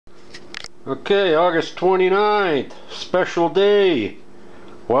Okay, August 29th, special day.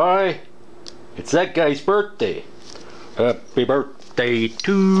 Why? It's that guy's birthday. Happy birthday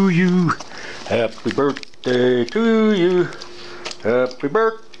to you. Happy birthday to you. Happy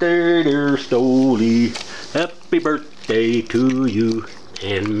birthday, dear Stoley. Happy birthday to you.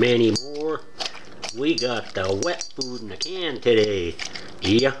 And many more. We got the wet food in the can today.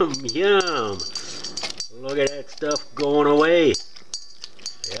 Yum, yum. Look at that stuff going away.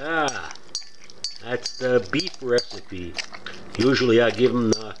 Yeah. That's the beef recipe. Usually I give them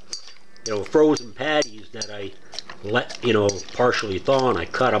the, frozen patties that I let, partially thaw, and I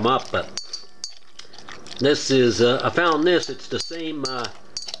cut them up. But this is, I found this. It's the same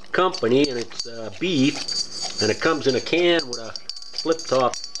company, and it's beef, and it comes in a can with a flip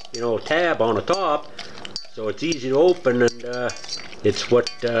top, tab on the top, so it's easy to open, and it's what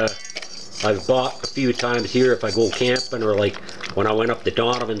I've bought a few times here if I go camping, or like when I went up to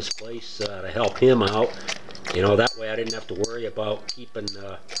Donovan's place to help him out. That way I didn't have to worry about keeping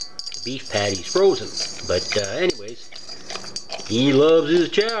the beef patties frozen. But anyways, he loves his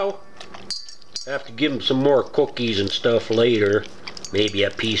chow. Have to give him some more cookies and stuff later. Maybe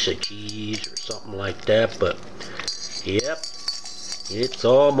a piece of cheese or something like that. But yep, it's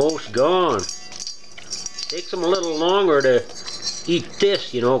almost gone. Takes him a little longer to eat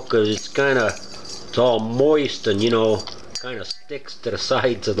this, because it's all moist and, kind of sticks to the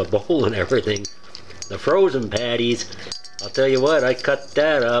sides of the bowl and everything. The frozen patties, I'll tell you what, I cut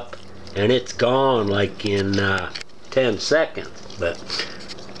that up and it's gone like in 10 seconds. But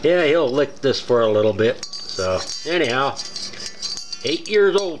yeah, he'll lick this for a little bit. So anyhow, 8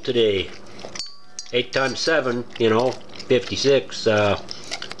 years old today. 8 times 7, 56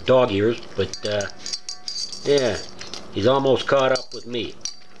 dog years. But yeah, he's almost caught up with me.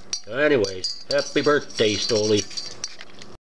 So anyways, happy birthday, Stoley.